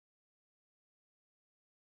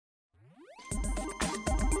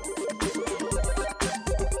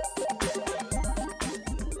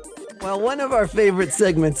Well, one of our favorite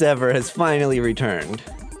segments ever has finally returned.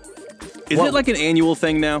 Is it like an annual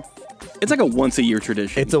thing now? It's like a once-a-year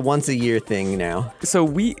tradition. It's a once-a-year thing now. So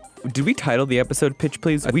did we title the episode Pitch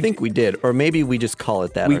Please? I think we did, or maybe we just call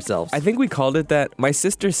it that ourselves. I think we called it that. My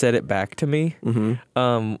sister said it back to me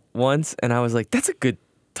once, and I was like, that's a good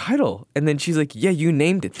title. And then she's like, yeah, you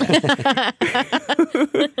named it that.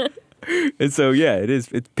 And so, yeah, it is.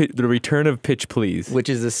 It's the return of Pitch Please. Which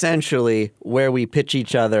is essentially where we pitch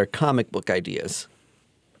each other comic book ideas.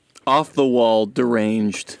 Off the wall,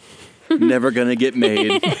 deranged, never gonna get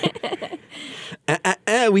made.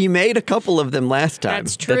 We made a couple of them last time.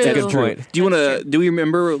 That's true. That's a good point. Do we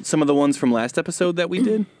remember some of the ones from last episode that we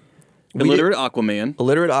did? Illiterate Aquaman.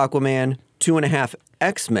 Illiterate Aquaman, 2.5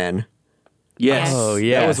 X-Men. Yes. Oh,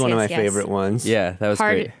 yeah. That was one of my Yes. favorite ones. Yeah, that was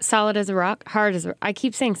great. Solid as a rock. Hard as a I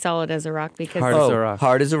keep saying solid as a rock because Hard as a rock.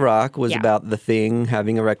 Hard as a Rock was Yeah. about the Thing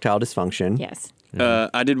having erectile dysfunction. yes.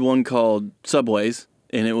 I did one called Subways,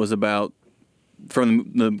 and it was about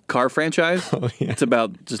from the car franchise. Oh, yeah. It's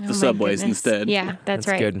about just the Oh, my subways goodness. instead. Yeah, that's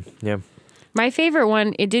right. good. Yeah. My favorite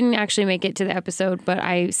one, it didn't actually make it to the episode, but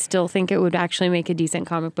I still think it would actually make a decent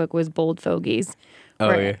comic book, was Bold Fogies. Oh,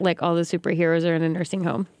 where, yeah. like all the superheroes are in a nursing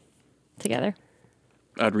home together.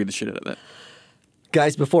 I'd read the shit out of that.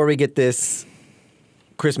 Guys, before we get this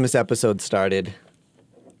Christmas episode started,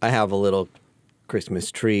 I have a little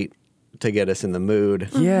Christmas treat to get us in the mood.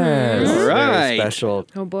 Yes. All Very right. special.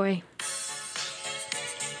 Oh boy.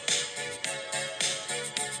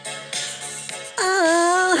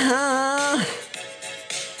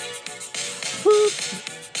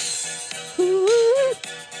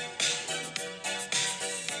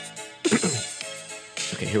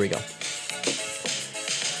 Okay, here we go.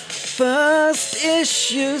 First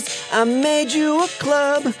issues, I made you a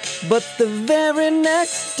club, but the very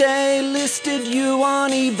next day listed you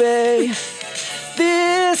on eBay.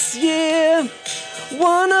 This year,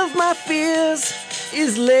 one of my fears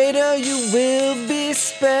is later you will be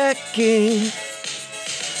specking.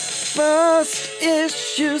 First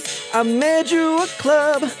issues, I made you a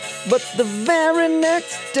club, but the very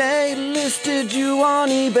next day listed you on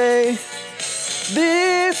eBay.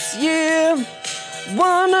 This year,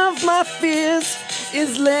 one of my fears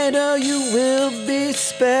is later you will be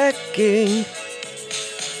specking.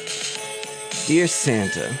 Dear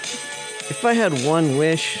Santa, if I had one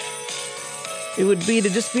wish, it would be to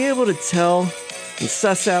just be able to tell and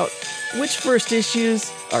suss out which first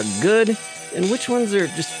issues are good and which ones are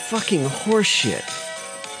just fucking horseshit.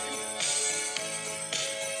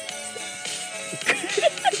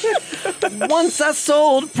 Once I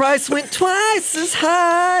sold, price went twice as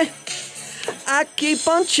high. I keep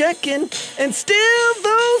on checking, and still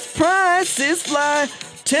those prices fly.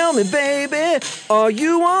 Tell me, baby, are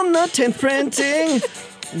you on the 10th printing?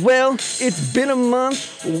 Well, it's been a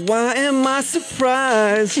month, why am I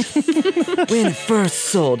surprised? When it first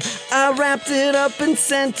sold, I wrapped it up and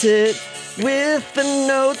sent it with a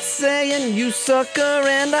note saying, you sucker,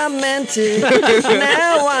 and I meant it.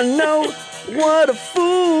 Now I know what a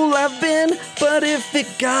fool I've been, but if it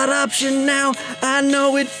got option now, I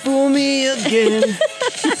know it'd fool me again.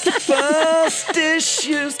 First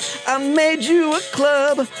issues, I made you a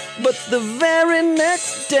club, but the very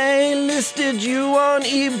next day listed you on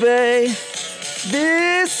eBay.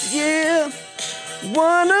 This year,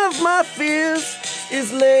 one of my fears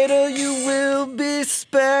is later you will be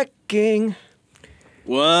specking.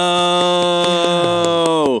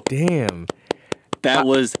 Whoa! Damn. That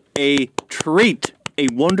was a treat. A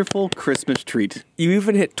wonderful Christmas treat. You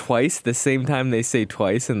even hit twice the same time they say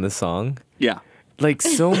twice in the song. Yeah. Like,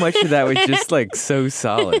 so much of that was just, like, so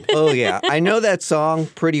solid. Oh, yeah. I know that song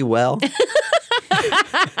pretty well.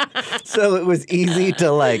 So it was easy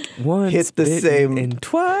to, like, Once hit the bitten same. and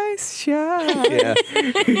twice shy. Yeah.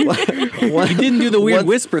 You didn't do the weird Once-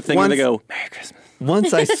 whisper thing where they once- go, Merry Christmas.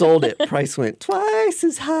 Once I sold it, price went twice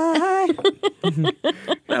as high.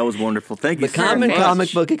 That was wonderful. Thank you The so common much.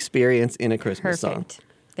 comic book experience in a Christmas song. Perfect.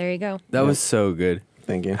 There you go. That was so good.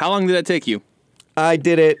 Thank you. How long did that take you? I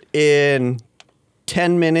did it in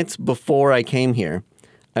 10 minutes before I came here.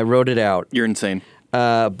 I wrote it out. You're insane.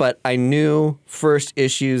 But I knew first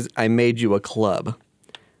issues, I made you a club.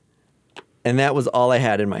 And that was all I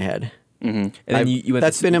had in my head. And then you went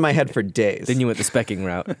That's been in my head for days. Then you went the specking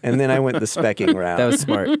route. And then I went the specking route. That was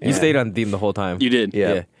smart. You Yeah. stayed on theme the whole time. You did.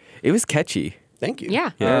 Yeah. It was catchy. Thank you.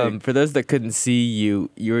 Yeah. For those that couldn't see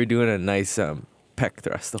you, you were doing a nice pec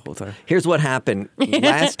thrust the whole time. Here's what happened.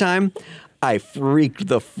 Last time, I freaked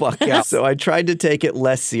the fuck out. So I tried to take it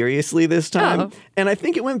less seriously this time. Oh. And I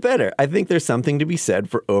think it went better. I think there's something to be said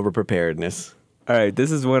for overpreparedness. All right,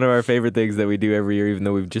 this is one of our favorite things that we do every year, even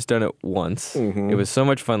though we've just done it once. It was so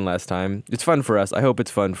much fun last time. It's fun for us. I hope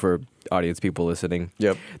it's fun for audience people listening.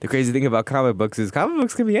 Yep. The crazy thing about comic books is comic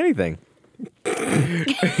books can be anything.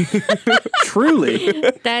 Truly.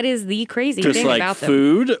 That is the crazy Just thing like about them.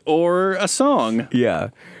 food or a song. Yeah.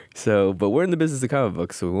 So, but we're in the business of comic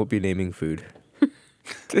books, so we won't be naming food.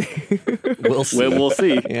 We'll see. We'll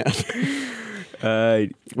see. Yeah. Uh,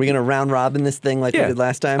 We're gonna round robin this thing like we did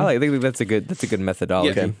last time. I think that's a good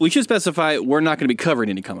methodology. Yeah. We should specify we're not going to be covering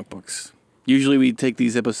any comic books. Usually we take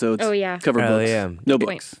these episodes, Oh, yeah. cover Oh, books. yeah. No Good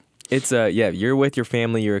point. books. It's you're with your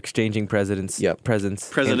family, you're exchanging presents,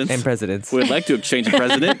 Presidents. and presidents. We'd like to exchange a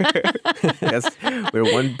president. Yes,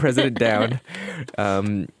 we're one president down.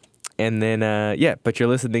 And then, but you're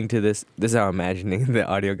listening to this. This is how I'm imagining the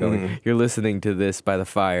audio going. You're listening to this by the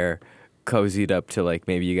fire, cozied up to like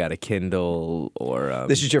maybe you got a Kindle or.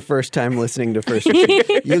 This is your first time listening to First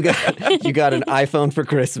Retreat. You got an iPhone for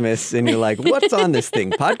Christmas, and you're like, "What's on this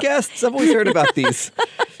thing? Podcasts? I've always heard about these."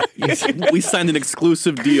 We signed an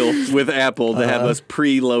exclusive deal with Apple to have us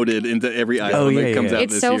preloaded into every iPhone that comes out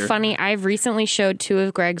It's this so year. funny. I've recently showed 2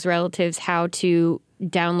 of Greg's relatives how to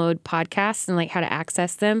download podcasts and like how to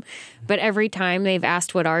access them. But every time they've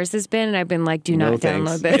asked what ours has been, and I've been like, do No not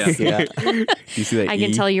download thanks. this. Yeah. You see that? I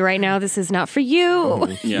can tell you right now, this is not for you.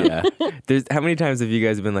 Yeah. There's how many times have you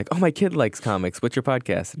guys been like, "Oh, my kid likes comics. What's your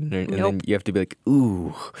podcast?" And then Nope. you have to be like,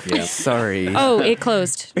 "Ooh, Yeah. sorry." Oh, it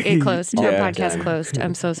closed. It closed. Our Yeah. podcast closed.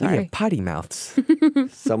 I'm so We sorry. have potty mouths.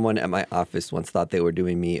 Someone at my office once thought they were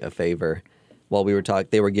doing me a favor. While we were talking,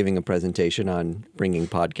 they were giving a presentation on bringing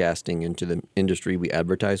podcasting into the industry we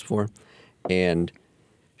advertise for, and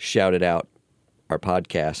shouted out our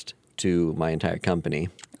podcast to my entire company.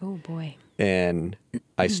 Oh, boy. And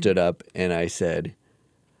I stood up and I said,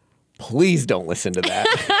 "Please don't listen to that."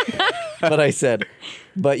 But I said,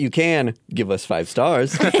 "But you can give us 5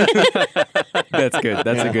 stars." That's good.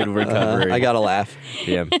 That's a good recovery. I got a laugh.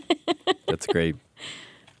 Yeah, that's great.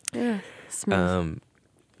 Smooth.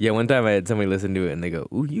 Yeah, one time I had somebody listen to it and they go,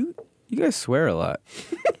 "Ooh, you guys swear a lot."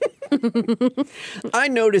 I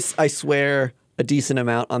notice I swear a decent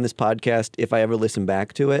amount on this podcast if I ever listen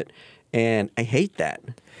back to it, and I hate that.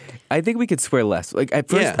 I think we could swear less. Like at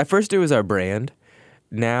first it was our brand.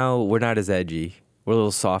 Now we're not as edgy. We're a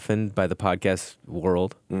little softened by the podcast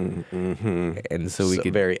world, and so we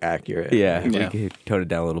could very accurate. yeah, Yeah. we could tone it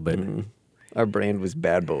down a little bit. Our brand was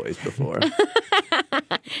Bad Boys before.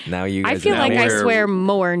 Now you I guys feel are like I we're- swear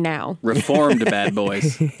more now. Reformed bad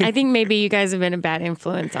boys. I think maybe you guys have been a bad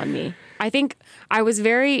influence on me. I think I was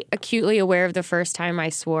very acutely aware of the first time I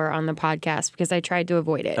swore on the podcast because I tried to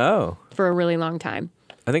avoid it Oh, for a really long time.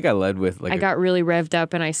 I think I led with like I got really revved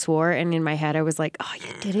up and I swore, and in my head I was like, "Oh,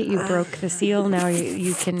 you did it! You broke the seal. Now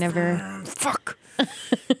you can never." fuck.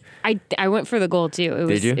 I went for the goal too. It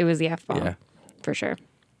was you? it was the F bomb Yeah. for sure.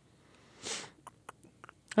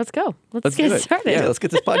 Let's go. Let's Let's do get it. started. Yeah, let's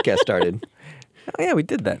get this podcast started. Oh yeah, we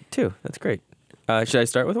did that too. That's great. Should I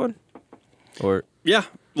start with one, or Yeah,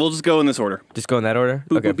 we'll just go in this order. just go in that order?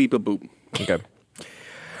 Boop, Okay. boop, beep, boop, boop. Okay.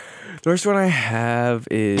 The first one I have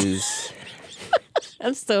is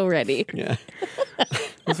I'm so ready. Yeah.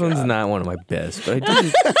 this one's not one of my best, but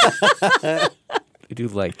I do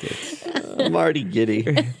like it. I'm already giddy.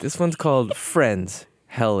 This one's called Friends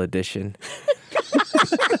Hell Edition.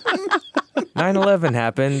 9/11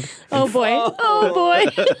 happened, Oh boy. Oh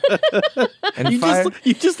boy. and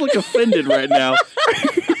You just look offended right now.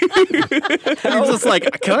 You're just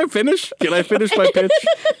like, can I finish? Can I finish my pitch?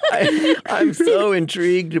 I'm so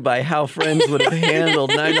intrigued by how Friends would have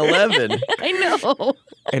handled 9/11. I know.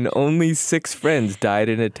 and only 6 friends died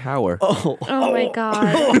in a tower. Oh my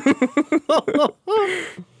god.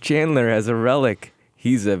 Chandler has a relic.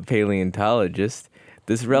 He's a paleontologist.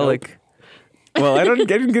 This relic. Well, I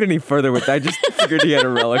didn't get any further with that. I just figured he had a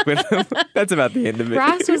relic with him. That's about the end of it.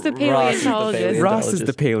 Ross was the Ross is the paleontologist. Ross is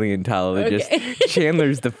the paleontologist. Okay.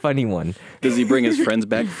 Chandler's the funny one. Does he bring his friends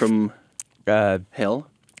back from hell?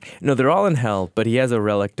 No, they're all in hell, but he has a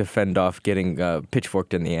relic to fend off getting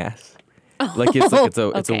pitchforked in the ass. Like it's a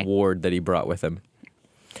Okay. ward that he brought with him.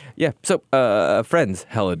 Yeah. So, Friends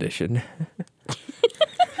Hell Edition.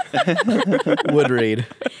 Would read.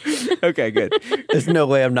 Okay, good. There's no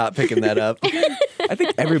way I'm not picking that up. I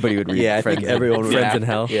think everybody would read Yeah, I Friends. think everyone would. Friends in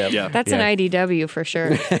Hell. Yeah. Yeah. That's Yeah. an IDW for sure.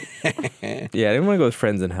 Yeah, I didn't want to go with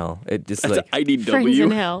Friends in Hell. It just That's like an IDW. Friends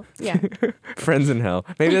in hell. Yeah. Friends in Hell.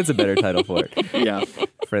 Maybe that's a better title for it. Yeah.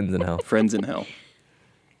 Friends in Hell. Friends in hell.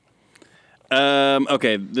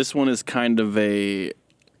 Okay, this one is kind of a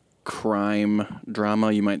crime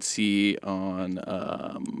drama you might see on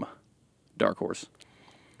Dark Horse.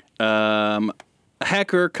 A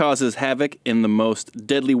hacker causes havoc in the most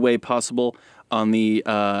deadly way possible on the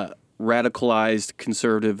radicalized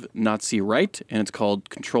conservative Nazi right, and it's called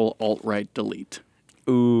Control-Alt-Right-Delete.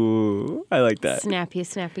 Ooh, I like that. Snappy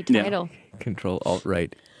title.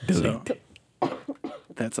 Control-Alt-Right delete. So,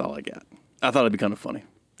 that's all I got. I thought it'd be kind of funny.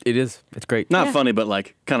 It is. It's great. Not funny, but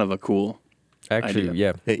like kind of a cool. Actually, idea.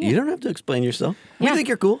 yeah. Hey, you don't have to explain yourself. Yeah. We think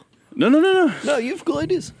you're cool. No. No, you have cool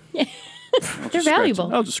ideas. They're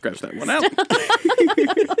valuable. I'll just scratch that one out.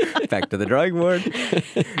 Back to the drawing board.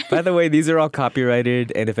 By the way, these are all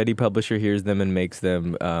copyrighted, and if any publisher hears them and makes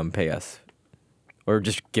them, pay us. Or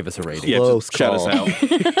just give us a rating. Yeah, Close just shout us call.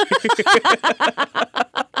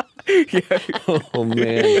 out. Oh,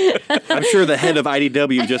 man. I'm sure the head of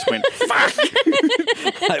IDW just went, fuck!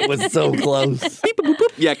 I was so close.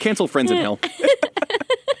 Yeah, cancel Friends in Hell.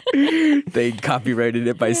 They copyrighted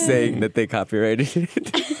it by saying that they copyrighted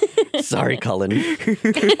it. Sorry, Cullen.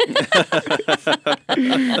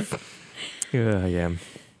 Yeah.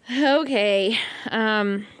 Okay.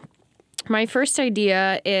 My first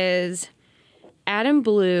idea is Adam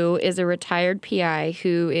Blue is a retired PI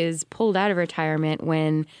who is pulled out of retirement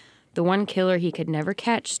when the one killer he could never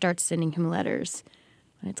catch starts sending him letters.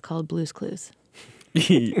 And it's called Blue's Clues.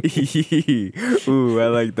 Ooh, I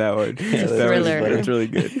like that one. Thriller. That's really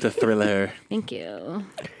good. The thriller. Thank you.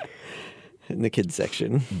 In the kids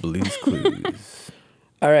section. Blue's Clues.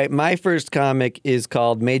 All right, my first comic is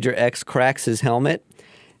called Major X Cracks His Helmet.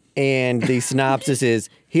 And the synopsis is,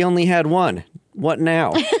 he only had one. What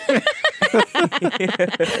now?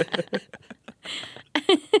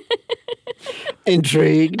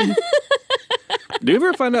 Intrigued? Do you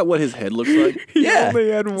ever find out what his head looks like? Yeah.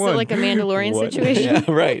 Only had Is one. it like a Mandalorian What? situation? Yeah,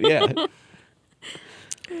 right, yeah.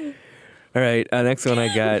 All right, next one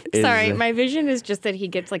I got is... Sorry, my vision is just that he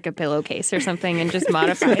gets like a pillowcase or something and just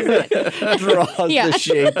modifies it. Draws Yeah. the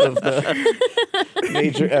shape of the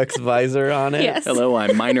Major X visor on it. Yes. Hello,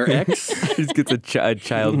 I'm Minor X. He gets a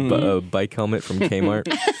child bike helmet from Kmart.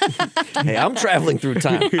 Hey, I'm traveling through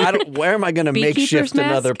time. Where am I going to Beekeeper's makeshift mask?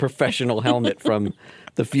 another professional helmet from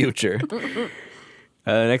the future?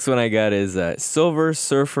 Next one I got is Silver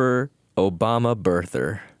Surfer Obama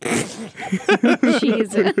Birther.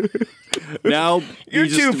 Jesus. Now You're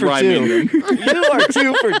just 2 for rhyming 2. them. You are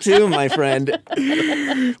 2 for 2, my friend.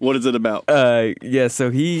 What is it about? Yeah, so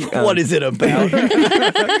he... What is it about?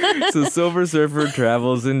 So Silver Surfer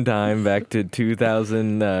travels in time back to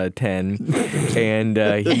 2010, and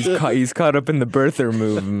he's caught up in the birther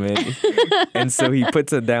movement, and so he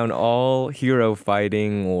puts down all hero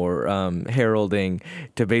fighting or heralding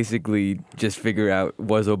to basically just figure out,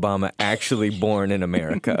 was Obama actually born in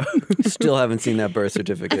America? Still haven't seen that birth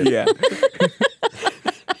certificate. Yeah.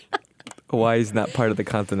 Hawaii's not part of the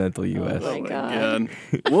continental U.S. Oh my God. God.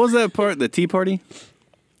 What was that part? The Tea Party?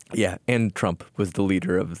 Yeah, and Trump was the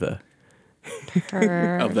leader of the...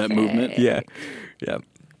 Of that movement? Yeah.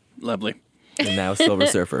 Lovely. And now Silver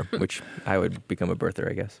Surfer, which I would become a birther,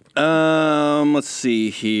 I guess. Let's see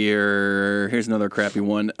here. Here's another crappy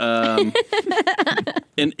one. An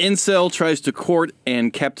incel tries to court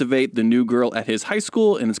and captivate the new girl at his high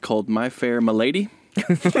school, and it's called My Fair Milady.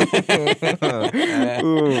 All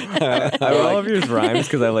of yours rhymes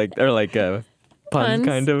because I like, or like puns, Puns?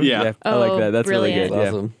 kind of. Yeah. I like Oh, that. That's brilliant. really good.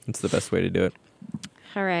 Awesome. Yeah, it's the best way to do it.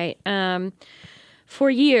 All right. For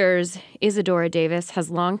years, Isadora Davis has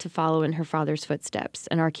longed to follow in her father's footsteps,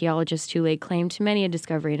 an archaeologist who laid claim to many a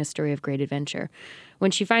discovery and a story of great adventure. When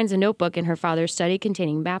she finds a notebook in her father's study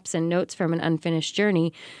containing maps and notes from an unfinished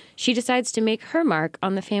journey, she decides to make her mark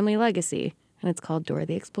on the family legacy, and it's called Dora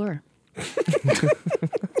the Explorer.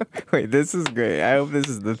 Wait, this is great. I hope this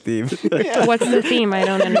is the theme. What's the theme? I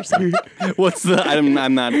don't understand. What's the? I'm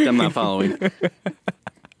not following.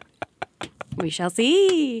 We shall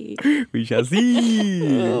see. We shall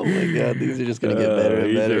see. Oh my God, these are just going to get better and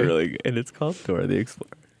These are better. really good. And it's called Dora the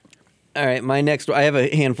Explorer. All right, my next I have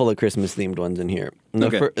a handful of Christmas themed ones in here. And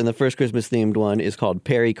Okay. the first Christmas themed one is called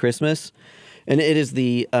Perry Christmas. And it is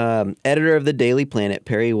the editor of the Daily Planet,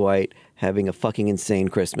 Perry White, having a fucking insane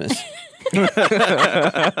Christmas.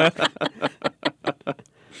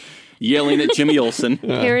 Yelling at Jimmy Olsen.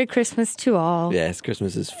 Merry Christmas to all. Yes,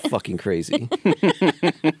 Christmas is fucking crazy.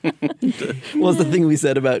 What was the thing we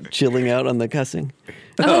said about chilling out on the cussing?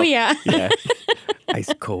 Oh, yeah. Yeah.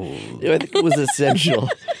 Ice cold. I think it was essential.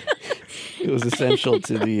 It was essential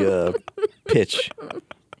to the pitch.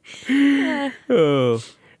 Oh.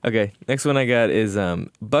 Okay, next one I got is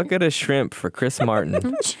Bucket of Shrimp for Chris Martin. Of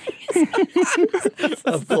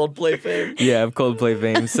Coldplay fame. Yeah, of Coldplay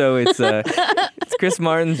fame. So it's Chris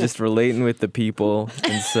Martin just relating with the people,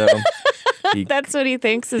 and so That's what he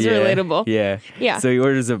thinks is Yeah, relatable. Yeah. Yeah. So he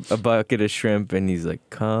orders a bucket of shrimp and he's like,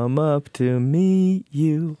 come up to meet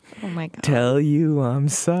you, Oh my god. tell you I'm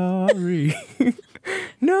sorry.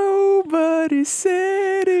 Nobody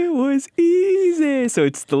said it was easy. So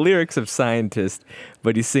it's the lyrics of Scientist,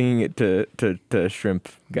 but he's singing it to shrimp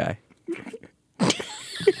guy. I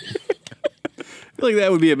feel like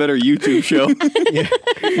that would be a better YouTube show.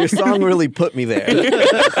 Your song really put me there.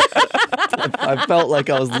 I felt like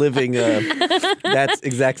I was living that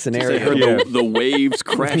exact I scenario. heard the waves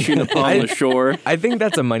crashing upon the shore. I think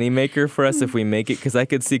that's a moneymaker for us if we make it, because I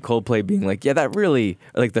could see Coldplay being like, yeah, that really,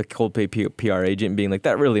 like the Coldplay PR agent being like,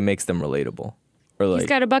 that really makes them relatable. Or like, He's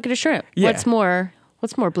got a bucket of shrimp. Yeah.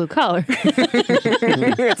 What's more blue collar?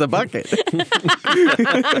 it's a bucket.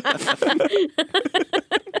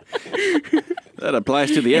 That applies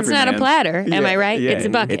to the It's not a everyman. platter. Am I right? Yeah, It's a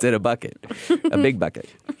bucket. It's in a bucket. A big bucket.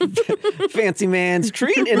 Fancy man's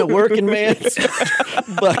treat in a working man's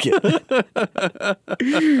bucket.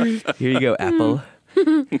 Here you go, Apple.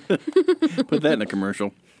 Put that in a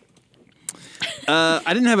commercial. I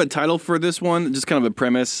didn't have a title for this one, just kind of a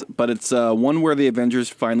premise, but it's one where the Avengers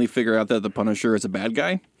finally figure out that the Punisher is a bad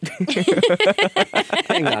guy.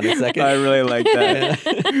 Hang on a second. I really like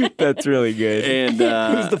that. That's really good. And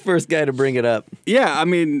Who's the first guy to bring it up? yeah, I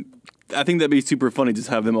mean, I think that'd be super funny, just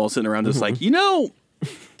have them all sitting around just like,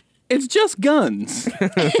 it's just guns.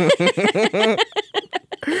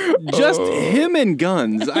 Just him and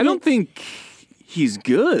guns. I don't think he's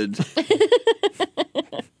good.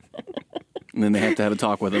 And then they have to have a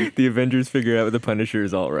talk with him. The Avengers figure out the Punisher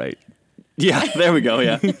is all right. Yeah, there we go,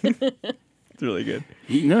 yeah. It's really good.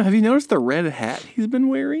 Have you noticed the red hat he's been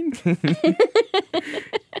wearing?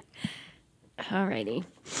 Alrighty.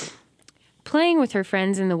 Playing with her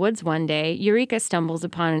friends in the woods one day, Eureka stumbles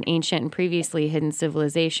upon an ancient and previously hidden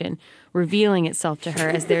civilization, revealing itself to her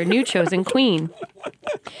as their new chosen queen.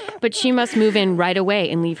 But she must move in right away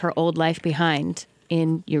and leave her old life behind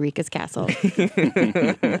in Eureka's castle.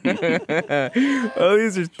 Oh,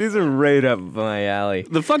 these are right up my alley.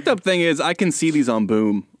 The fucked up thing is I can see these on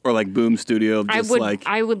Boom or like Boom Studio, just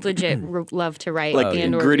I would legit love to write like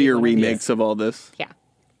and or grittier read one of these. remakes of all this. Yeah.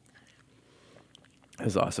 That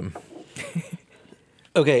was awesome.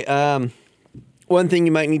 Okay, one thing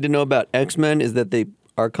you might need to know about X-Men is that they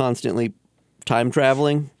are constantly time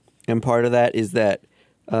traveling, and part of that is that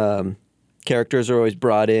characters are always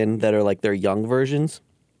brought in that are like their young versions,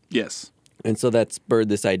 Yes. and so that spurred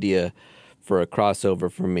this idea for a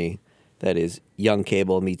crossover for me. That is, young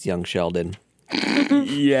Cable meets young Sheldon.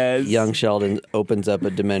 Yes. Young Sheldon opens up a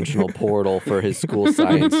dimensional portal for his school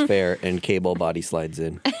science fair, and Cable body slides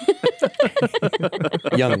in.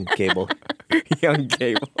 Young Cable, Young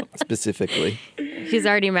Cable. specifically. He's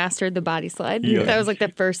already mastered the body slide. Yeah. That was like the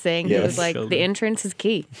first thing. He Yes. was like, Sheldon. the entrance is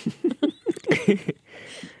key.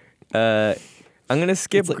 I'm gonna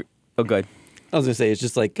skip. It's like- Oh, good. I was gonna say it's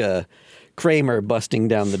just like Kramer busting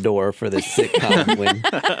down the door for this sitcom when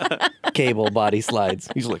Cable body slides.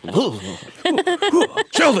 He's like,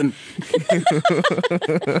 Sheldon!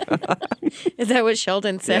 Is that what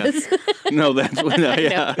Sheldon says? No, that's what,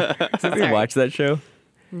 yeah. Did you watch that show,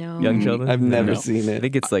 No. Young Sheldon? I've never No. seen I it.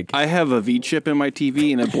 think it's like I have a V chip in my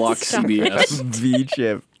TV and it blocks Stop CBS. V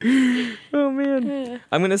chip. Oh man.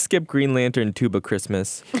 I'm gonna skip Green Lantern Tuba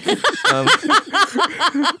Christmas.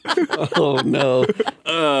 Oh no,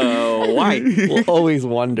 Why? we'll always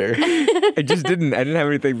wonder. I didn't have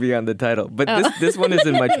anything beyond the title. But this one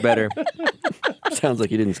isn't much better. Sounds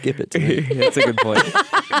like you didn't skip it. To me. That's a good point.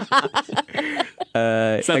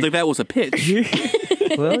 Sounds like that was a pitch.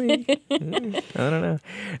 Well, I don't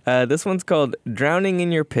know. This one's called Drowning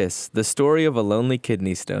in Your Piss, the story of a lonely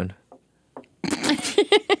kidney stone.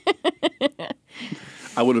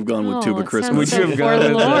 I would have gone with Tuba it Christmas. Would sounds you so have gone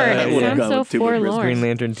with, forlorn. I It would have sounds gone so with Tuba Christmas. forlorn. Green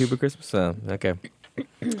Lantern Tuba Christmas? Oh, okay.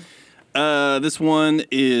 This one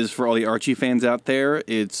is for all the Archie fans out there.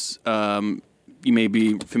 It's you may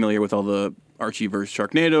be familiar with all the Archie versus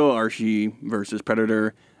Sharknado, Archie versus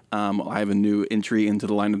Predator. I have a new entry into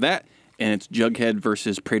the line of that, and it's Jughead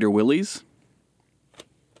versus Prater Willies.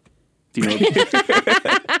 Do you know?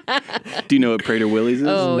 Do you know what Prater Willies is?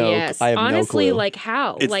 Oh, No, yes. I have no Honestly, clue. like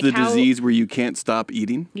how? It's like the how disease where you can't stop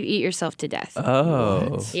eating. you eat yourself to death.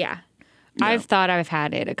 Oh. Yeah. I've thought I've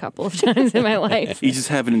had it a couple of times in my life. You just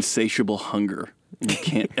have an insatiable hunger. And you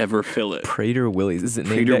can't ever fill it. Prater Willies. Is it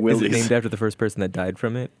Prater named, is it Willies. named after the first person that died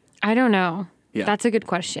from it? I don't know. Yeah. That's a good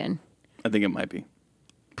question. I think it might be.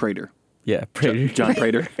 Prater. Yeah, Prater. John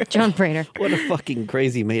Prater. John Prater. What a fucking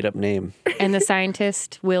crazy made up name. And the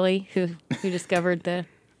scientist, Willie, who discovered the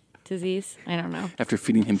disease. I don't know. After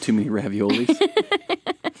feeding him too many raviolis.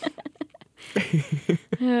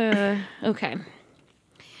 Okay.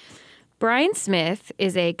 Brian Smith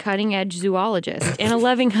is a cutting-edge zoologist and a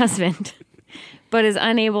loving husband, but is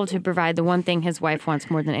unable to provide the one thing his wife wants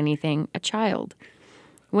more than anything, a child.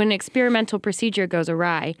 When an experimental procedure goes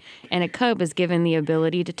awry and a cub is given the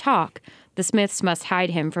ability to talk, the Smiths must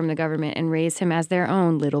hide him from the government and raise him as their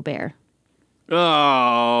own little bear.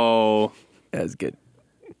 Oh, That was good.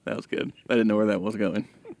 that was good. I didn't know where that was going.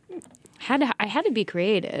 I had to be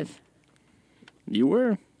creative. You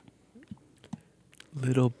were.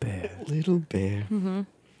 Little bear. Little bear.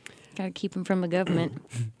 Gotta keep him from the government.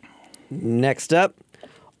 Next up,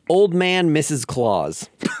 Old Man Mrs. Claus.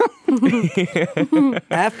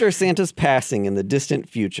 After Santa's passing in the distant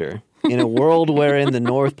future, in a world wherein the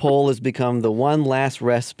North Pole has become the one last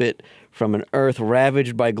respite from an Earth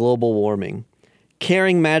ravaged by global warming,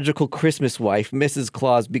 caring magical Christmas wife Mrs.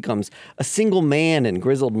 Claus becomes a single man and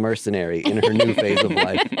grizzled mercenary in her new phase of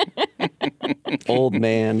life. Old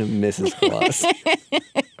Man Mrs. Claus.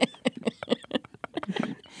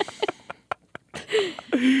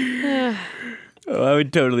 Oh, I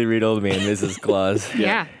would totally read Old Man Mrs. Claus.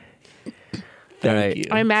 Yeah. All right. you.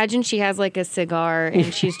 I imagine she has like a cigar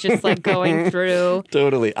and she's just like going through.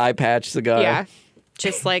 Totally. Eye patch cigar. Yeah.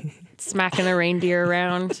 Just like smacking the reindeer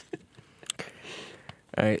around.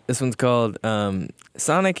 All right, this one's called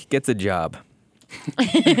Sonic Gets a Job.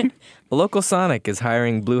 A local Sonic is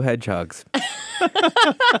hiring blue hedgehogs.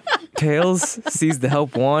 Tails sees the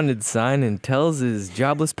help wanted sign and tells his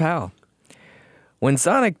jobless pal. When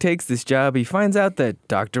Sonic takes this job, he finds out that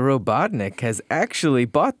Dr. Robotnik has actually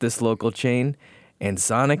bought this local chain, and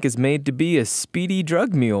Sonic is made to be a speedy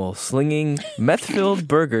drug mule slinging meth-filled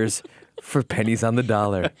burgers for pennies on the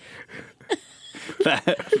dollar.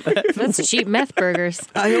 That's cheap meth burgers.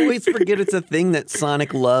 I always forget it's a thing that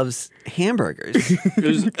Sonic loves hamburgers. It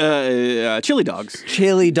was chili dogs.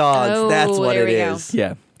 Chili dogs, Oh, that's what there it we go. is.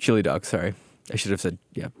 Yeah, chili dogs, sorry. I should have said,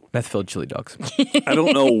 yeah, meth-filled chili dogs. I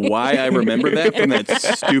don't know why I remember that from that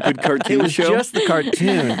stupid It cartoon was show. just the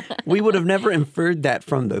cartoon. We would have never inferred that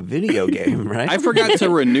from the video game, right? I forgot to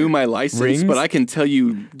renew my license, Rings? but I can tell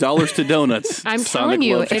you dollars to donuts. I'm Sonic telling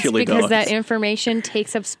you, loves it's chili because dogs. that information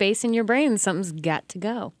takes up space in your brain. Something's got to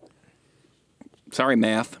go. Sorry,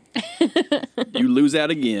 math. You lose out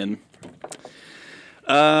again.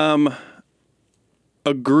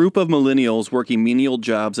 A group of millennials working menial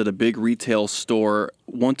jobs at a big retail store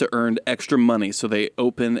want to earn extra money, so they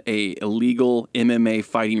open a illegal MMA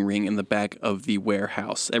fighting ring in the back of the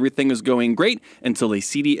warehouse. Everything is going great until a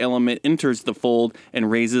seedy element enters the fold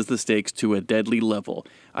and raises the stakes to a deadly level.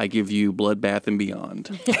 I give you Bloodbath and Beyond.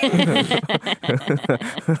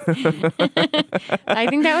 I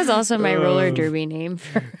think that was also my roller derby name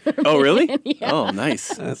for Oh, really? Oh,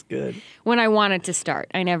 nice. That's good. when I wanted to start.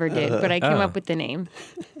 I never did, but I came up with the name.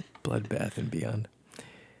 Bloodbath and Beyond.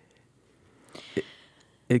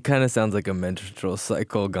 It kind of sounds like a menstrual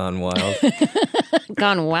cycle gone wild.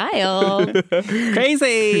 Gone wild.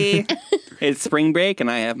 Crazy. It's spring break and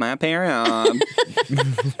I have my pair on.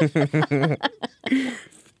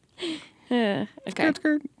 Okay.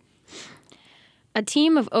 A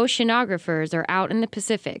team of oceanographers are out in the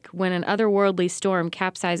Pacific when an otherworldly storm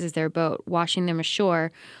capsizes their boat, washing them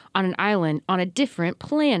ashore on an island on a different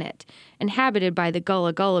planet. Inhabited by the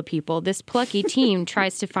Gullah Gullah people, this plucky team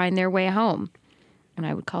tries to find their way home. And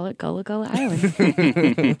I would call it Gullah Gullah Island.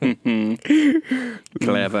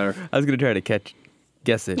 Clever. I was going to try to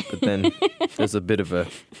guess it, but then there's a bit of a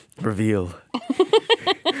reveal.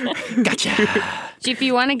 Gotcha. If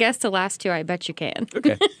you want to guess the last two, I bet you can.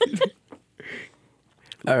 Okay.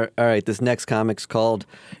 All right, this next comic's called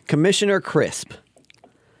Commissioner Crisp.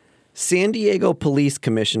 San Diego Police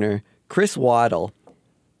Commissioner Chris Waddle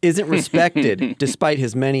isn't respected despite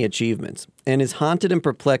his many achievements and is haunted and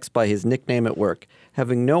perplexed by his nickname at work,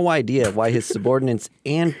 having no idea why his subordinates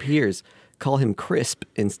and peers call him Crisp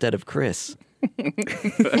instead of Chris.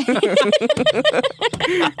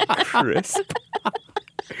 Crisp.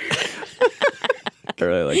 I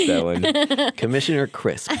really like that one. Commissioner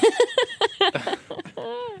Crisp.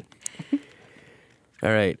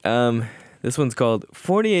 All right. This one's called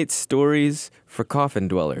 48 Stories for Coffin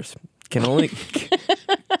Dwellers. Can only...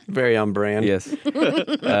 Very on brand. Yes.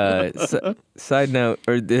 Side note,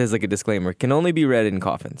 or it has like a disclaimer, can only be read in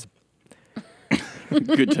coffins.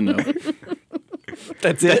 Good to know.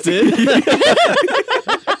 That's it. That's it?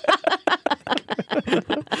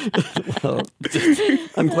 Well,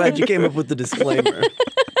 I'm glad you came up with the disclaimer.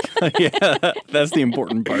 Yeah, that's the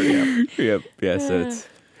important part. Yeah. Yep. Yeah, so it's...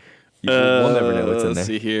 we'll never know what's in Let's there.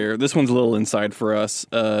 see here. This one's a little inside for us.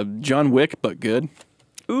 John Wick, but good.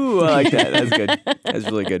 Ooh, I like that. That's good. That's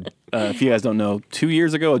really good. If you guys don't know, 2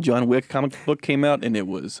 years ago, a John Wick comic book came out, and it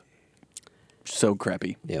was so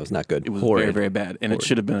crappy. Yeah, it was not good. It was Horrid. very, very bad, and it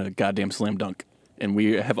should have been a goddamn slam dunk. And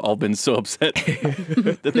we have all been so upset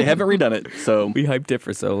that they haven't redone it. So We hyped it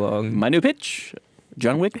for so long. my new pitch,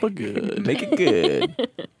 John Wick, but good. Make it good.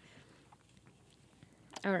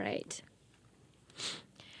 All right.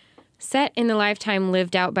 Set in the lifetime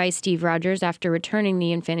lived out by Steve Rogers after returning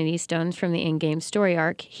the Infinity Stones from the in-game story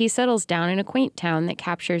arc, he settles down in a quaint town that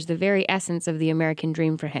captures the very essence of the American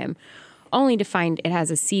dream for him, only to find it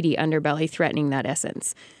has a seedy underbelly threatening that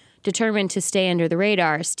essence. Determined to stay under the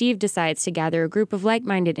radar, Steve decides to gather a group of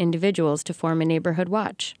like-minded individuals to form a neighborhood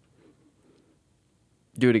watch.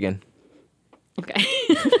 Do it again. Okay.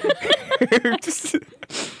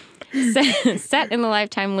 Set in the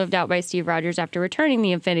lifetime lived out by Steve Rogers after returning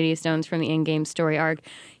the Infinity Stones from the in-game story arc,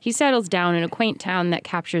 he settles down in a quaint town that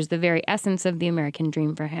captures the very essence of the American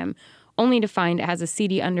dream for him, only to find it has a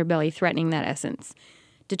seedy underbelly threatening that essence.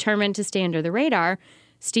 Determined to stay under the radar,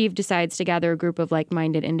 Steve decides to gather a group of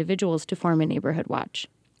like-minded individuals to form a neighborhood watch.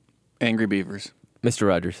 Angry Beavers. Mr.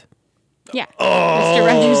 Rogers. Yeah. Mr.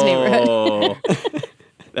 Rogers' Neighborhood. Oh,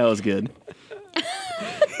 that was good.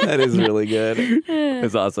 That is really good.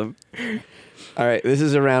 That's awesome. All right, this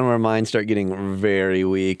is around where mine start getting very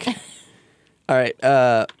weak. All right,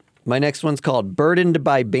 my next one's called Burdened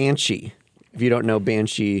by Banshee. If you don't know,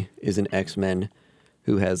 Banshee is an X-Men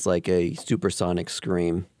who has like a supersonic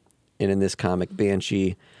scream. And in this comic,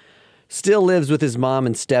 Banshee still lives with his mom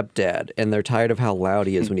and stepdad, and they're tired of how loud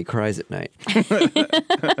he is when he cries at night. Burdened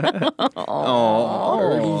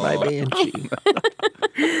by Banshee.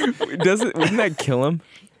 Wouldn't that kill him?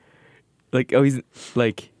 Like, oh, he's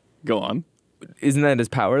like, Go on. isn't that his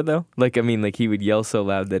power though? Like, I mean, like he would yell so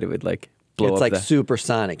loud that it would like blow It's up like the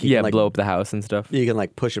supersonic. He can, like, blow up the house and stuff. You can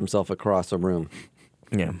like push himself across a room.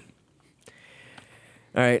 Yeah.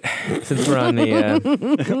 All right, since we're on the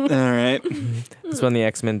All right. this one the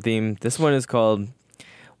X-Men theme, this one is called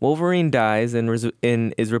Wolverine dies and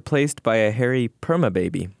is replaced by a hairy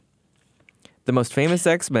perma-baby. The most famous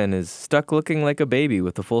X-Men is stuck looking like a baby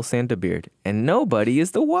with a full Santa beard, and nobody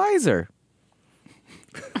is the wiser.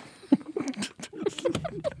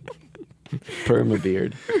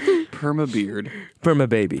 Permabeard. Permabeard.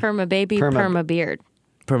 Perma-baby. Perma-baby, Perma- perma-beard.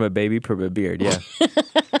 Perma-baby, perma-beard, yeah.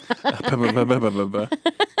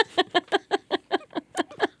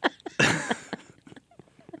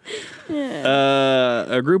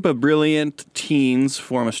 A group of brilliant teens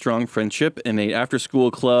form a strong friendship in an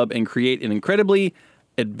after-school club and create an incredibly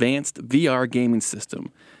advanced VR gaming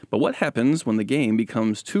system. But what happens when the game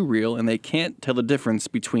becomes too real and they can't tell the difference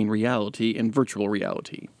between reality and virtual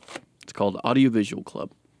reality? It's called Audiovisual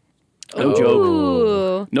Club. No joke.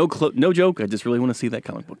 Ooh, No joke. I just really want to see that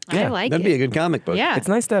comic book. I like That'd it. be a good comic book. Yeah. It's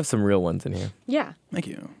nice to have some real ones in here. Yeah. Thank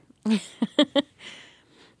you.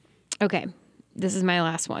 Okay, this is my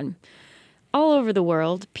last one. All over the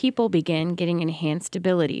world, people begin getting enhanced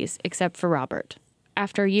abilities, except for Robert.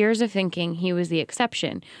 After years of thinking he was the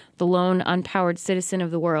exception, the lone, unpowered citizen of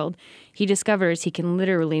the world, he discovers he can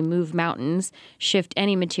literally move mountains, shift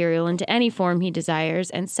any material into any form he desires,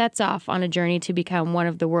 and sets off on a journey to become one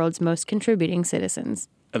of the world's most contributing citizens.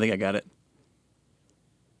 I think I got it.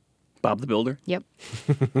 Bob the Builder. Yep,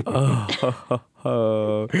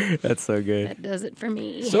 Oh, that's so good. that does it for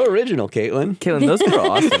me. So original, Caitlin. Caitlin, those were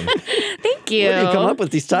awesome. Thank you. Where do you come up with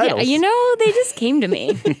these titles? Yeah, you know, they just came to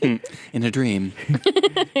me In a Dream.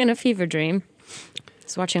 in a fever dream. I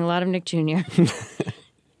was watching a lot of Nick Jr.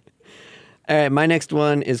 All right, my next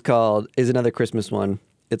one is another Christmas one.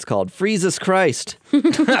 It's called Freezus Christ.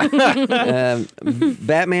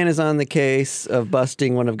 Batman is on the case of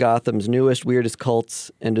busting one of Gotham's newest, weirdest cults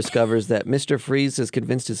and discovers that Mr. Freeze has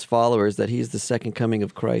convinced his followers that he's the second coming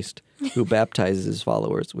of Christ, who baptizes his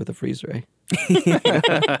followers with a freeze ray.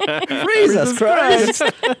 Freezus Christ!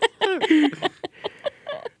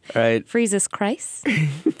 All right, Freezes Christ.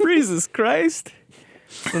 Jesus Christ.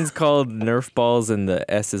 This one's called Nerf Balls, and the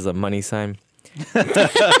S is a money sign.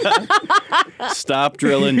 Stop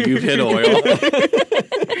drilling. You've hit oil.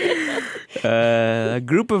 A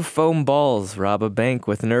group of foam balls rob a bank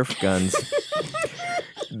with Nerf guns.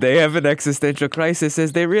 They have an existential crisis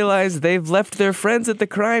as they realize they've left their friends at the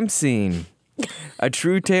crime scene. A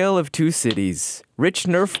true tale of two cities. Rich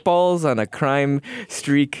Nerf balls on a crime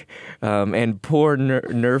streak, and poor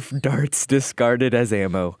Nerf darts discarded as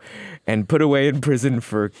ammo and put away in prison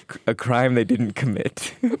for a crime they didn't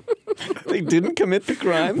commit. They didn't commit the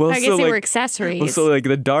crime? Well, I guess they were accessories. Well, so like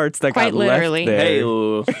the darts that Quite got literally. left there.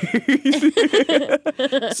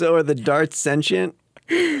 Hey, So are the darts sentient?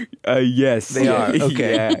 Yes, They are,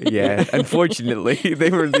 okay. Yeah. Unfortunately, they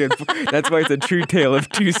were. That's why it's a true tale of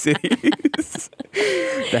two cities: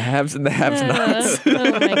 the haves and the have-nots.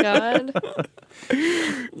 Oh my god.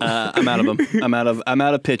 I'm out of them. I'm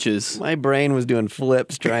out of pitches. My brain was doing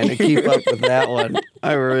flips trying to keep up with that one.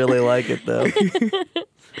 I really like it though.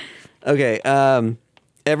 Okay,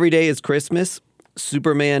 every day is Christmas.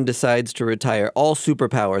 Superman decides to retire all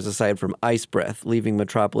superpowers aside from ice breath, leaving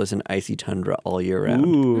Metropolis in icy tundra all year round.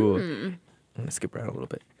 Ooh. I'm gonna skip around a little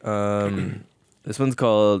bit. This one's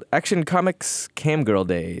called Action Comics Camgirl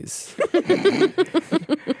Days.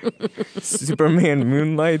 Superman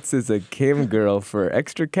moonlights as a camgirl for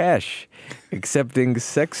extra cash, accepting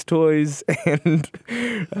sex toys and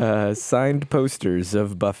signed posters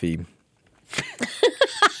of Buffy.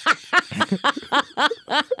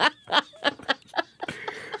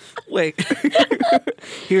 Wait,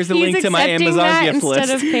 Here's a link to my accepting Amazon that gift instead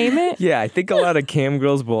list. of payment. Yeah, I think a lot of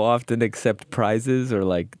camgirls will often accept prizes or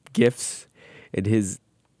like gifts, and his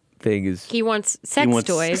thing is He wants He sex wants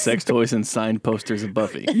toys. sex toys and signed posters of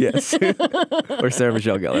Buffy. yes, or Sarah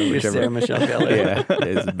Michelle Gellar, you're whichever. Sarah Michelle Gellar. Yeah,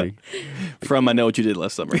 it's a big. From I Know What You Did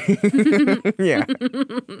Last Summer. Yeah,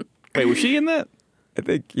 Wait, was she in that? I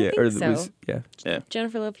think yeah, think or so. yeah. Yeah.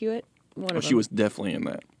 Jennifer Love Hewitt. One Well, of she them. was definitely in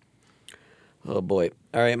that. Oh boy!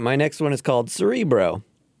 All right, my next one is called Cerebro,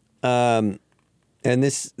 and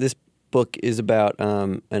this book is about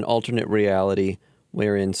an alternate reality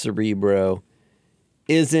wherein Cerebro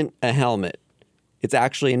isn't a helmet. It's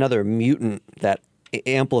actually another mutant that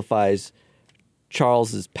amplifies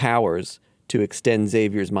Charles's powers to extend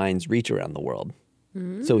Xavier's mind's reach around the world.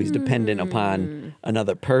 So he's dependent upon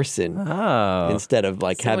another person Oh, instead of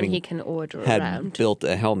like Someone having he can order had around. built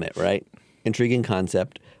a helmet, right? Intriguing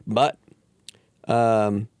concept. But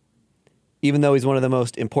even though he's one of the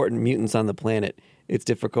most important mutants on the planet, it's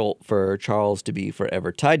difficult for Charles to be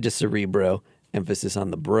forever tied to Cerebro, emphasis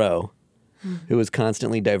on the bro, who is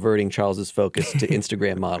constantly diverting Charles's focus to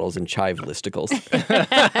Instagram models and chive listicles.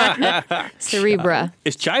 Cerebra.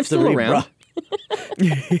 Is Chive still Cerebra. around?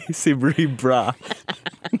 Cerebra.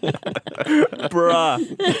 Bra.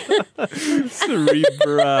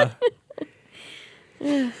 Cerebra.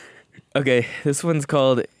 Okay, this one's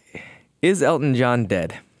called Is Elton John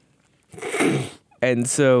Dead? And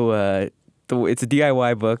so it's a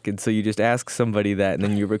DIY book, and so you just ask somebody that, and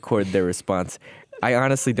then you record their response. I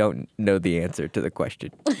honestly don't know the answer to the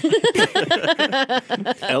question.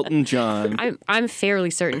 Elton John. I'm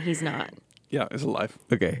fairly certain he's not. Yeah, is alive.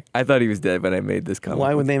 Okay, I thought he was dead when I made this comment.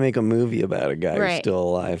 Why would they make a movie about a guy who's Right. still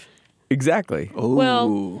alive? Exactly. Oh,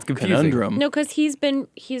 Well, it's confusing. conundrum. No, because he's been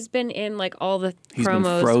in like all the He's been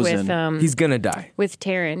promos frozen. He's gonna die. with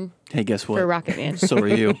Taryn Hey, guess what? for Rocket Man. So are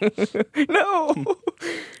you. No.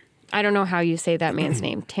 I don't know how you say that man's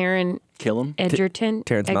name. Taryn Kill him? Edgerton.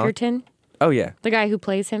 Terrence Malick? Egerton, Oh yeah. the guy who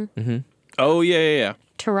plays him. Oh, yeah.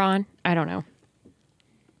 Tehran. I don't know.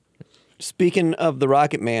 Speaking of the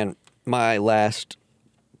Rocket Man, my last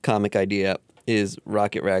comic idea is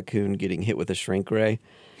Rocket Raccoon getting hit with a shrink ray,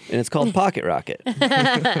 and it's called Pocket Rocket.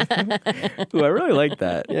 Ooh, I really like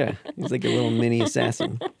that. Yeah, he's like a little mini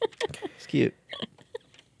assassin. It's cute.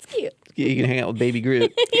 It's cute. You can hang out with Baby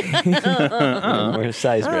Groot. Or his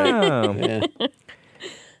size right. Oh. Yeah.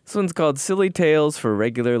 This one's called Silly Tales for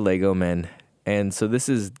Regular Lego Men. And so this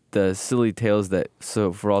is the silly tales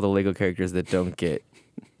for all the Lego characters that don't get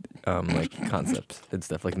like concepts and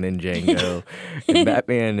stuff like Ninjago and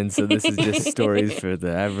Batman. And so this is just stories for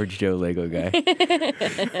the average Joe Lego guy.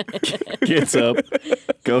 Gets up,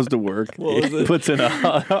 goes to work, puts in a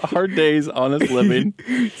hard day's honest living,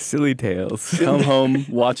 Silly Tales. come home,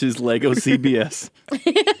 watches Lego CBS.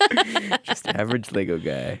 Just average Lego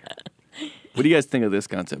guy. What do you guys think of this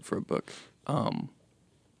concept for a book?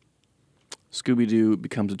 Scooby-Doo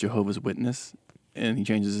becomes a Jehovah's Witness, and he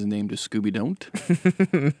changes his name to Scooby-Don't.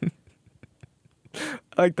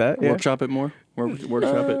 I like that. Yeah. Workshop it more.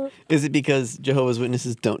 Workshop it. Is it because Jehovah's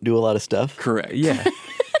Witnesses don't do a lot of stuff? Correct. Yeah.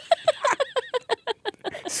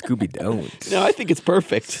 Scooby don't. No, I think it's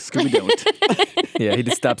perfect. Scooby-Don't. Yeah, he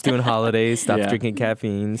just stops doing holidays, stops Yeah. drinking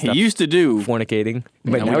caffeine, He stops used to do. fornicating.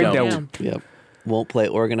 But Now now we he don't. don't. Yep. Won't play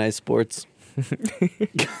organized sports.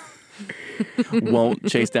 Won't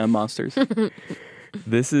chase down monsters.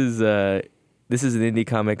 This is an indie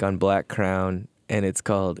comic on Black Crown, and it's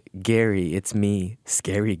called Gary, It's Me,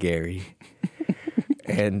 Scary Gary.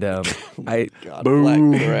 And I God, black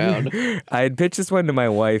around. had pitched this one to my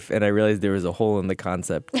wife, and I realized there was a hole in the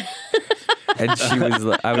concept. And she was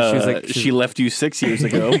like, she left you 6 years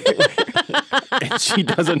ago, and she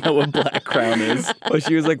doesn't know what Black Crown is. well,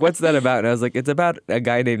 she was like, what's that about? And I was like, it's about a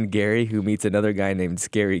guy named Gary who meets another guy named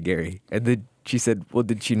Scary Gary. And then she said, well,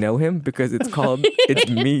 did she know him? Because it's called It's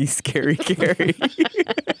Me, Scary Gary.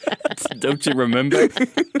 Don't you remember?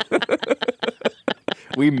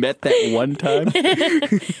 We met that one time.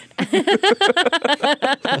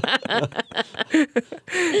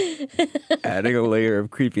 Adding a layer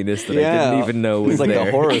of creepiness that I didn't even know was it's like there.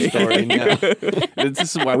 a horror story. Yeah.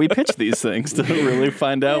 This is why we pitch these things, to really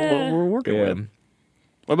find out what we're working Yeah. with.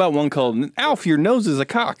 What about one called Alf, your nose is a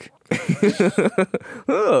cock?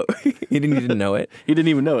 Oh, he didn't even know it. He didn't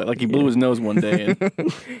even know it. Like he blew his nose one day and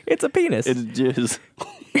It's a penis. it's jizz.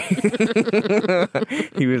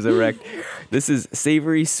 He was erect. This is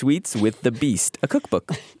Savory Sweets with the Beast, a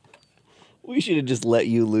cookbook. We should have just let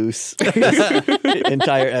you loose this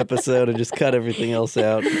entire episode and just cut everything else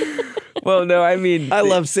out. Well, no, I mean, I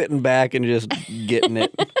love sitting back and just getting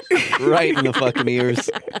it right in the fucking ears.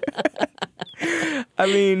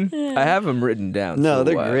 I have them written down. No, so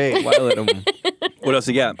they're why- great. Why let them? What else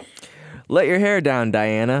you got? Let your hair down,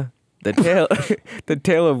 Diana. The tale, the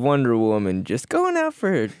tale of Wonder Woman just going out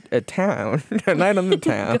for a town, a night on the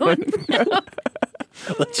town.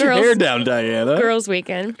 Let your hair down, Diana. Girls'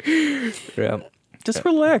 weekend. Yeah. Just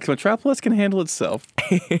relax. Metropolis can handle itself.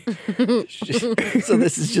 So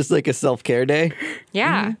this is just like a self-care day?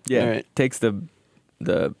 Yeah. Yeah. All right. Takes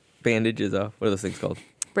the bandages off. What are those things called?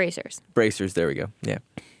 Bracers. Bracers. There we go. Yeah.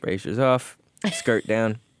 Bracers off. Skirt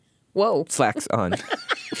down. Whoa. Slacks on.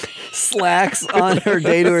 Slacks on her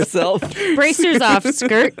day to herself. Bracers off,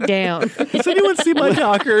 skirt down. Does anyone see my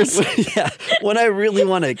Dockers? Yeah, when I really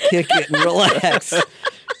want to kick it and relax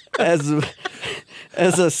as a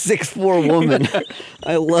 6'4" woman,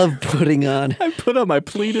 I love putting on I put on my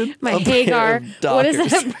pleated My A pair Hagar. of What is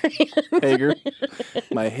Dockers. that brand? Hager.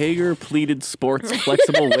 My Hager pleated sports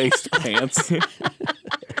flexible waist pants.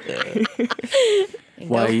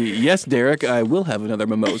 Why, yes, Derek, I will have another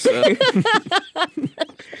mimosa.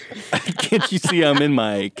 Can't you see I'm in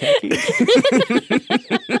my khaki?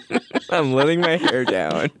 I'm letting my hair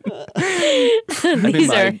down.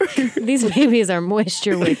 These babies are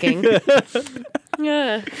moisture wicking.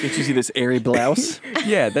 Yeah. Can't you see this airy blouse?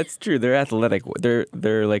 Yeah, that's true. They're athletic.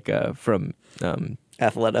 They're like from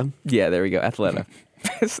Athleta. yeah. There we go. Athleta.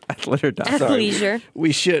 Athleta. Athleisure.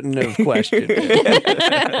 We shouldn't have questioned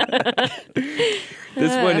it.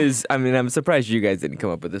 This one is. I'm surprised you guys didn't come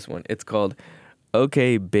up with this one. It's called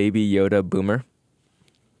 "Okay, Baby Yoda Boomer."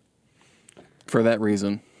 For that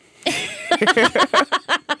reason.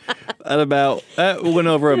 That went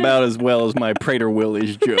over about as well as my Prater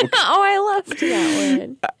Willis joke. Oh, I loved that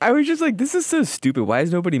one. I was just like, this is so stupid. Why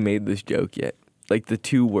has nobody made this joke yet? Like the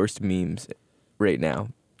two worst memes right now.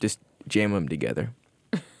 Just jam them together.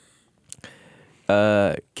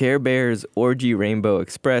 Care Bears Orgy Rainbow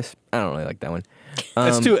Express. I don't really like that one.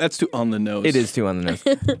 That's too on the nose. It is too on the nose.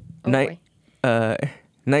 boy.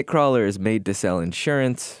 Nightcrawler is made to sell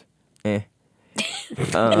insurance. Wait,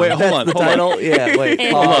 hold That's on. the hold title? On. Yeah, wait.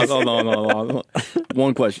 Hold Pause. on.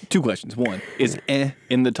 One question. Two questions. One, is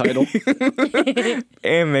in the title?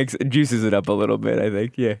 And juices it up a little bit, I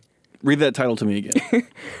think. Yeah. Read that title to me again.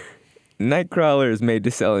 Nightcrawler is made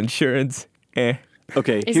to sell insurance.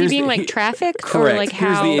 Okay. Is he being like trafficked? Correct. Or like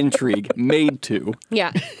Here's how? the intrigue. Made to.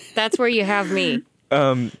 Yeah. That's where you have me.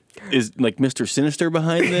 Is like Mr. Sinister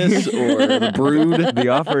behind this or the Brood? The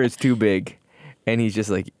offer is too big. And he's just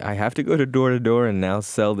like, I have to go to door and now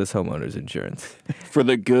sell this homeowner's insurance. For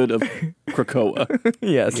the good of Krakoa.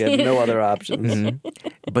 Yes. You had no other options. Mm-hmm.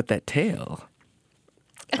 But that tail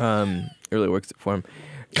really works it for him.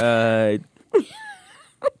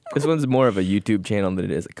 This one's more of a YouTube channel than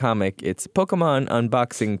it is a comic. It's Pokemon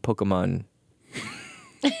unboxing Pokemon.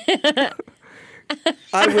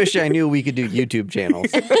 I wish I knew we could do YouTube channels.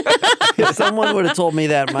 If someone would have told me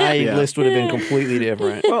that, my list would have been completely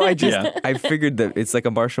different. Well, Yeah. I figured that it's like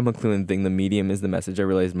a Marshall McLuhan thing. The medium is the message. I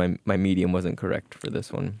realized my medium wasn't correct for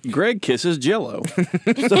this one. Greg kisses Jello.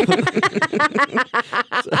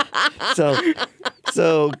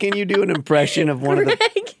 So can you do an impression of one of the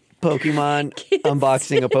Pokemon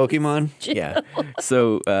unboxing a Pokemon? Yeah.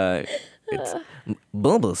 So it's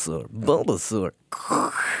Bulbasaur.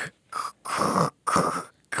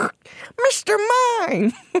 Mr.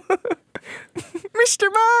 Mime! Mr.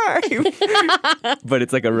 Mime! But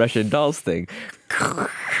it's like a Russian dolls thing.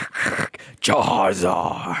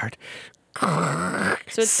 Charizard!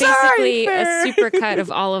 So it's basically a supercut of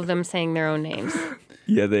all of them saying their own names.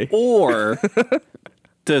 Yeah, they. Or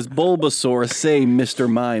does Bulbasaur say Mr.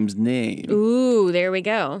 Mime's name? Ooh, there we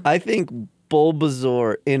go. I think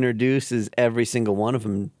Bulbasaur introduces every single one of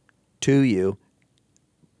them to you,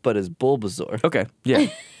 but as Bulbasaur. Okay. Yeah.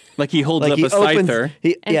 Like he holds Like up he a opens, scyther.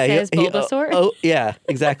 says Bulbasaur? Oh, yeah,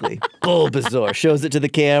 exactly. Bulbasaur shows it to the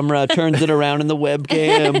camera, turns it around in the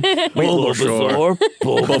webcam. Bulbasaur,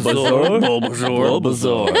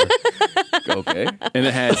 Bulbasaur. Okay. And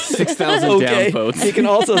it has 6,000 Okay. downvotes. He can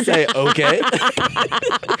also say okay.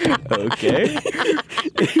 Okay.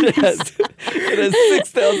 It has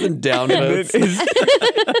 6,000 downvotes.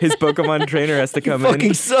 His Pokemon trainer has to come Fucking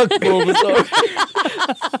in. suck, Bulbasaur.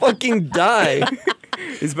 Fucking die.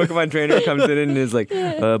 His Pokemon trainer comes in and is like,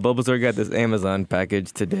 Bulbasaur got this Amazon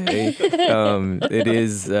package today. It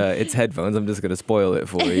is, it's headphones. I'm just going to spoil it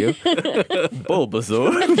for you.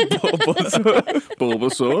 Bulbasaur.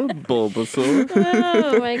 Bulbasaur.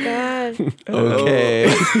 Oh my god. Okay.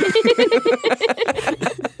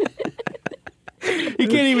 He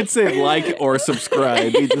can't even say like or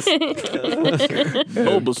subscribe. He just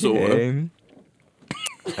Bulbasaur. Okay.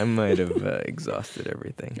 I might have exhausted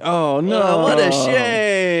everything. Oh no! Oh, what a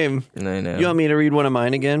shame. I know. You want me to read one of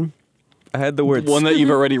mine again? I had the word One that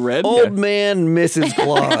you've already read. Old man Mrs.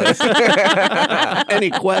 Claus.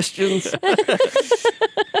 Any questions?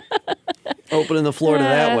 Opening the floor to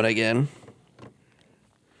that one again.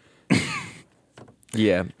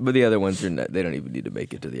 Yeah, but the other ones are not. They don't even need to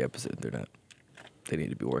make it to the episode. They're not. They need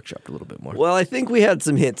to be workshopped a little bit more. Well, I think we had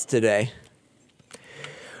some hits today.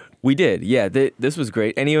 We did. Yeah, this was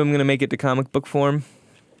great. Any of them going to make it to comic book form?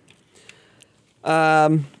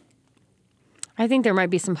 I think there might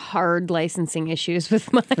be some hard licensing issues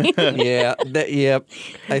with mine. Yep.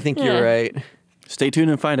 I think you're right. Stay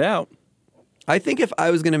tuned and find out. I think if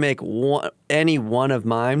I was going to make any one of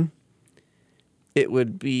mine, it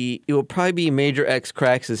would probably be Major X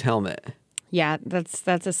Crax' helmet. Yeah, that's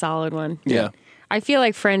a solid one. Yeah. I feel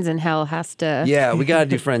like Friends in Hell has to. Yeah, we got to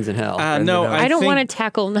do Friends in Hell. No, I don't want to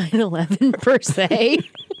tackle 9/11 per se.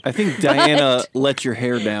 I think Diana let your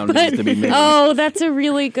hair down needs to be made. Oh, that's a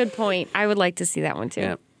really good point. I would like to see that one too.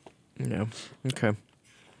 Yeah. No. Okay.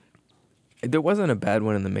 There wasn't a bad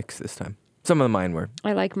one in the mix this time. Some of mine were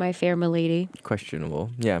I like My Fair Milady. questionable.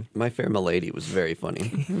 Yeah. My Fair Milady was very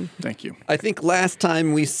funny. Thank you. I think last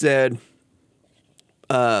time we said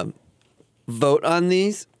vote on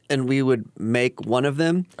these and we would make one of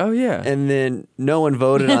them. Oh yeah. And then no one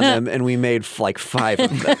voted on them and we made like 5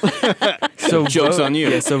 of them. so Joke's on you.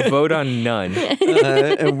 Yeah. So vote on none.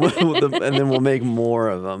 And then we'll make more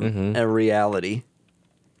of them a reality.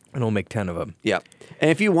 And we'll make 10 of them. Yeah.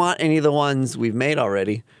 And if you want any of the ones we've made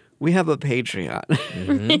already, we have a Patreon.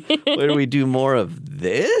 Where do we do more of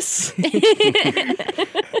this?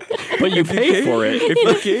 But you pay for it.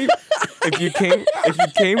 If you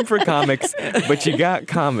came for comics, but you got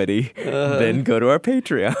comedy, then go to our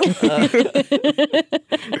Patreon.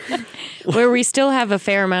 Where we still have a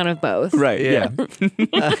fair amount of both. Right. Yeah.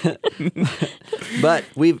 But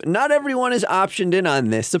not everyone is optioned in on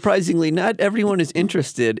this. Surprisingly, not everyone is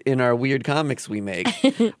interested in our weird comics we make.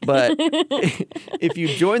 But if you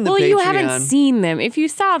join the Well, Patreon, you haven't seen them. If you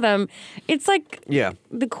saw them, it's like yeah,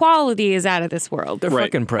 the quality is out of this world. They're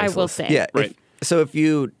Right. fucking priceless. I will say. yeah. Right. So if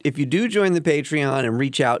you do join the Patreon and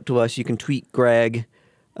reach out to us, you can tweet Greg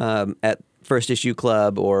at First Issue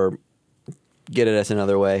Club or get at us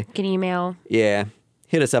another way. Can email. Yeah.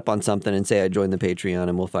 Hit us up on something and say I joined the Patreon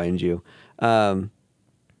and we'll find you.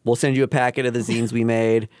 We'll send you a packet of the zines we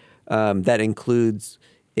made that includes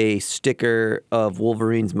a sticker of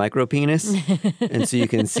Wolverine's micropenis. And so you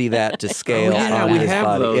can see that to scale yeah, on we his have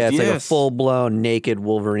body. those, Yeah, it's like a yes. full-blown naked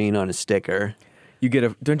Wolverine on a sticker.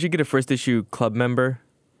 Don't you get a first issue club member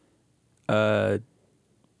button?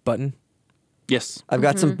 Yes. I've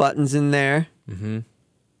got some buttons in there. Mm-hmm.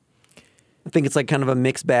 I think it's like kind of a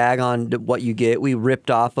mixed bag on what you get. We ripped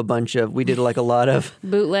off we did like a lot of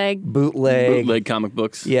Bootleg. bootleg. Comic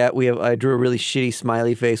books. Yeah, I drew a really shitty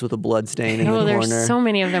smiley face with a blood stain in Oh, the there's corner. so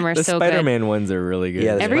many of them are The so good. Spider-Man ones are really good.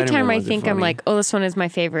 Yeah, the Every Spider-Man time I ones are think I'm funny. like, oh, this one is my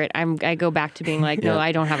favorite, I go back to being like, no,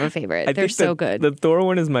 I don't have a favorite. I They're think so that good. The Thor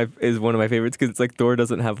one is one of my favorites because it's like Thor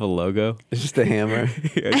doesn't have a logo. It's just a hammer.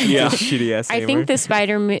 Yeah, shitty ass. I think the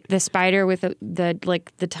spider with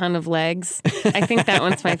the ton of legs. I think that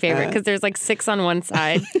one's my favorite because there's like 6 on one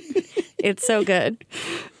side. It's so good.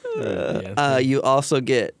 You also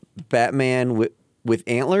get Batman with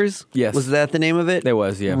antlers. Yes. Was that the name of it? There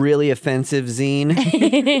was, yeah. Really offensive zine.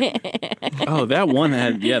 Oh, that one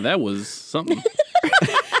that was something.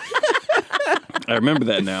 I remember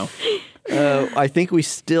that now. I think we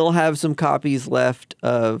still have some copies left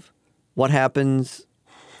of What Happens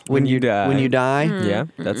When You Die. When You Die. Yeah,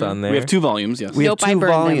 that's on there. We have 2 volumes, yes. We have Nope, I 2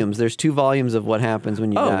 burned them. volumes. There's 2 volumes of What Happens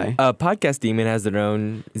When You Die. Podcast Demon has their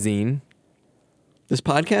own zine. Does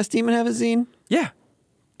Podcast Demon have a zine? Yeah.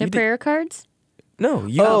 The prayer cards? No,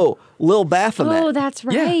 you. Oh, Lil Baphomet. Oh, that's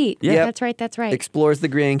right. Yeah. Yep. That's right. That's right. Explores the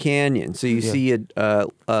Grand Canyon. So you see a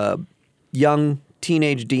young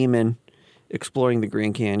teenage demon exploring the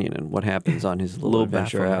Grand Canyon and what happens on his little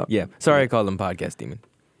adventure Baphomet. out. Yeah. Sorry, I called him Podcast Demon.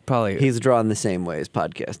 Probably. He's drawn the same way as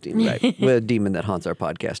Podcast Demon. Right. With a demon that haunts our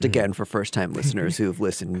podcast. Again, for first-time listeners who've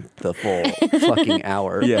listened the full fucking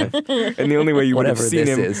hour. Yeah. And the only way you would have Whatever seen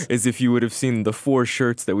this him is. if you would have seen the 4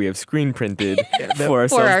 shirts that we have screen printed for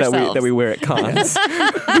ourselves, ourselves. that we wear at cons.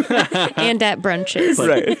 And at brunches.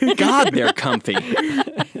 Right. God, they're comfy.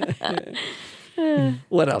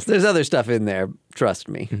 What else? There's other stuff in there. Trust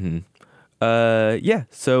me. Yeah.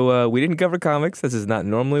 So we didn't cover comics. This is not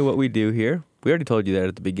normally what we do here. We already told you that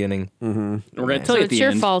at the beginning. We're going to tell So you at it's the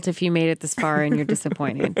your end. fault if you made it this far and you're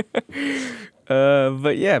disappointed.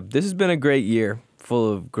 But yeah, this has been a great year,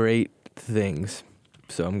 full of great things.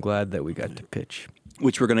 So I'm glad that we got to pitch.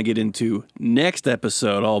 Which we're going to get into next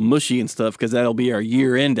episode, all mushy and stuff, because that'll be our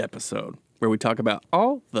year-end episode, where we talk about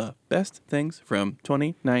all the best things from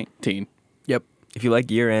 2019. Yep. If you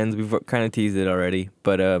like year ends, we've kind of teased it already.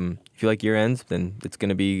 But if you like year ends, then it's going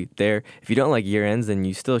to be there. If you don't like year ends, then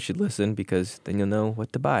you still should listen because then you'll know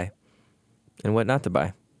what to buy and what not to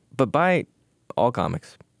buy. But buy all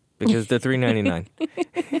comics because they're $3.99.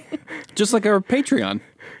 Just like our Patreon.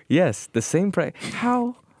 Yes, the same price.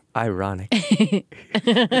 How ironic.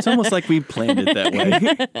 It's almost like we planned it that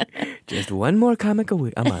way. Just one more comic a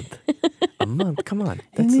month. A month, come on.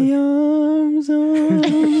 That's arms of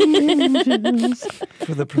angels,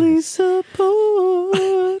 For the please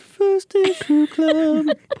support First Issue Club.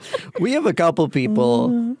 We have a couple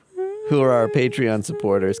people who are our Patreon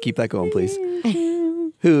supporters. Keep that going, please.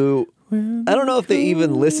 Who, I don't know if they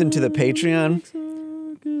even listen to the Patreon.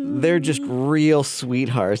 They're just real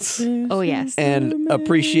sweethearts Oh, yes. and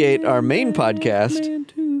appreciate our main podcast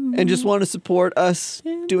and just want to support us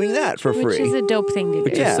doing that for free. Which is a dope thing to do.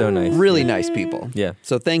 Which is so nice. Really nice people. Yeah.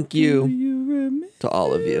 So thank you to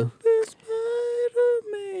all of you.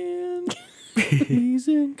 Spider-Man. He's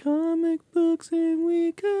in comic books and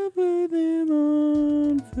we cover them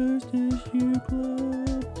on First Issue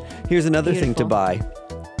Club. Here's another thing to Beautiful. buy.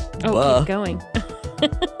 Oh, keep going.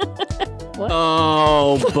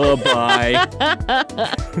 Oh, bye-bye.